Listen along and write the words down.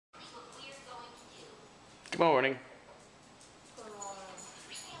Good morning.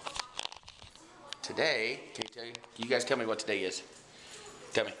 Today, can you guys tell me what today is?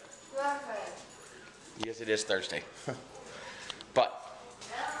 Tell me. Yes, it is Thursday. But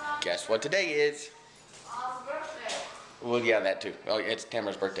guess what today is? Well, yeah, that too. Oh, it's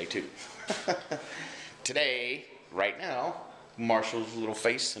Tamara's birthday too. Today, right now, Marshall's little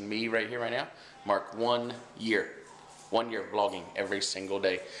face and me right here right now mark 1 year. 1 year of vlogging every single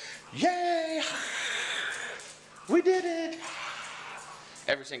day. Yay! We did it!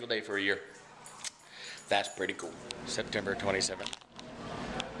 Every single day for a year. That's pretty cool. September 27th.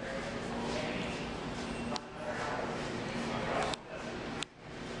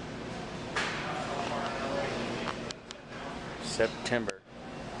 September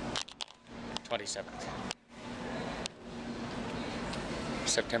 27th.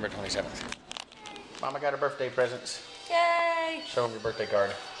 September 27th. Mama got her birthday presents. Yay! Show them your birthday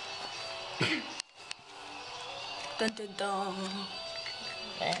card. Dun dun dun.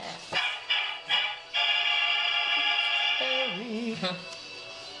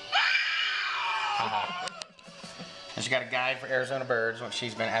 And she got a guide for Arizona birds, what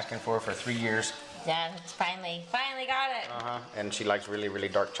she's been asking for 3 years. Yeah, it's finally got it. And she likes really, really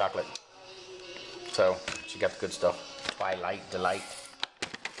dark chocolate. So she got the good stuff. Twilight Delight.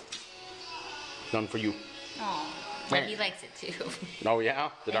 None for you. Oh, but he likes it too. Oh yeah,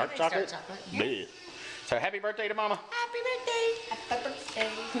 the Yeah, dark he likes chocolate. dark chocolate. Yeah. So happy birthday to Mama. Happy birthday! Happy birthday!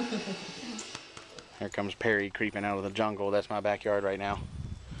 Here comes Perry creeping out of the jungle. That's my backyard right now.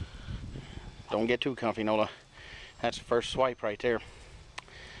 Don't get too comfy, Nola. That's the first swipe right there.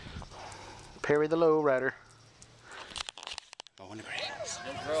 Perry the low rider. Oh, in the grass.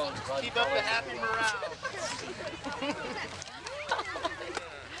 Keep up the happy morale.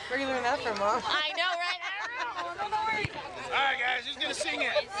 Where you learn that from, Mom? I know, right? I don't know where you got it. All right, guys, who's gonna sing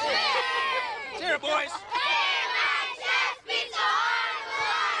it? Let's hear it, boys.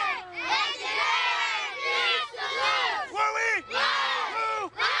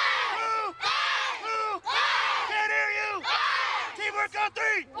 Can't hear you. Teamwork on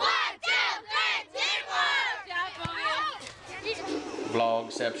three. 1, 2, 3, teamwork!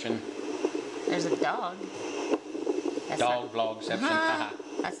 Vlog Ception. There's a dog. That's Dog vlog Ception. not,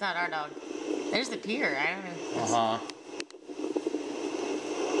 that's not our dog. There's the pier. I don't know.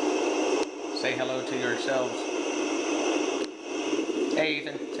 Say hello to yourselves. Hey,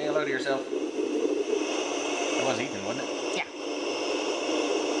 Ethan. Say hello to yourself. That was Ethan, wasn't it? Yeah.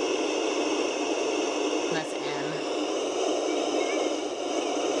 That's N.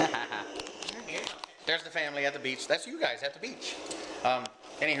 There's the family at the beach. That's you guys at the beach.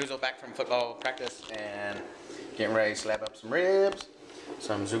 Anywho's back from football practice and getting ready to slap up some ribs,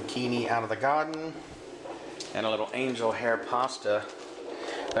 some zucchini out of the garden, and a little angel hair pasta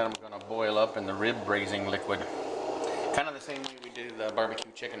that I'm gonna boil up in the rib braising liquid. Kind of the same way we do the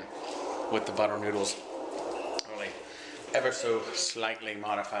barbecue chicken with the butter noodles, only ever so slightly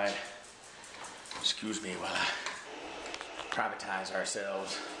modified. Excuse me while I privatize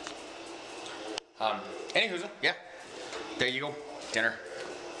ourselves. Anywho, yeah, there you go, dinner.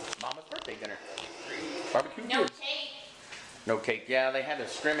 Mama's birthday dinner. Barbecue No ribs. cake. No cake. Yeah, they had a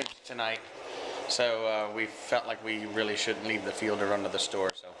scrimmage tonight, so we felt like we really shouldn't leave the field to run to the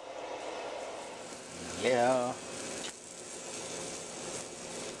store. So, yeah.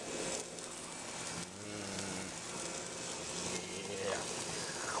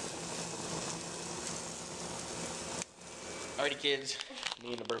 Alrighty, kids. Me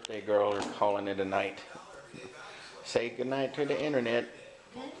and the birthday girl are calling it a night. Say goodnight to the internet.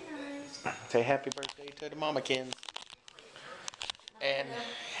 Say happy birthday to the Mamakins. And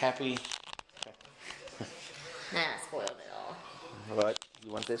happy... Nah, I spoiled it all. What?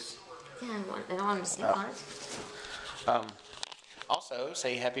 You want this? Yeah, I don't want him to sleep on it. Also,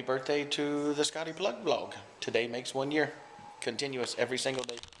 say happy birthday to the scottyplug vlog. Today makes 1 year. Continuous every single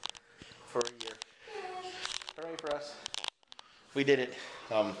day for a year. Hooray for us. We did it.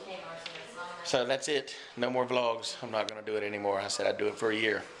 So that's it. No more vlogs. I'm not going to do it anymore. I said I'd do it for a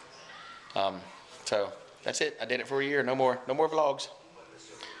year. So that's it. I did it for a year. No more vlogs.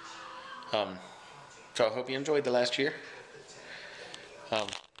 So I hope you enjoyed the last year.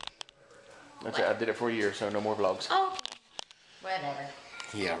 That's it. I did it for a year, so no more vlogs. Oh, whatever.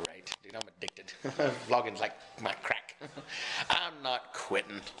 Yeah, right. Dude, I'm addicted. Vlogging's like my crack. I'm not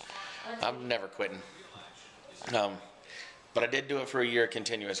quitting. I'm never quitting. But I did do it for a year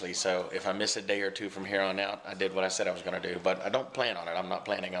continuously, so if I miss a day or two from here on out, I did what I said I was going to do. But I don't plan on it. I'm not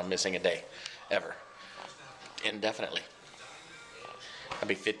planning on missing a day, ever. Indefinitely. I'll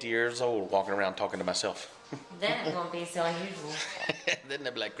be 50 years old walking around talking to myself. Then it won't be so unusual. Then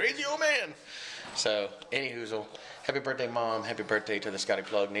they'll be like, crazy old man. So, anywhoozle, happy birthday, Mom. Happy birthday to the Scotty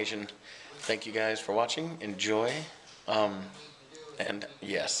Plug Nation. Thank you guys for watching. Enjoy. And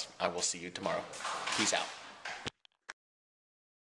yes, I will see you tomorrow. Peace out.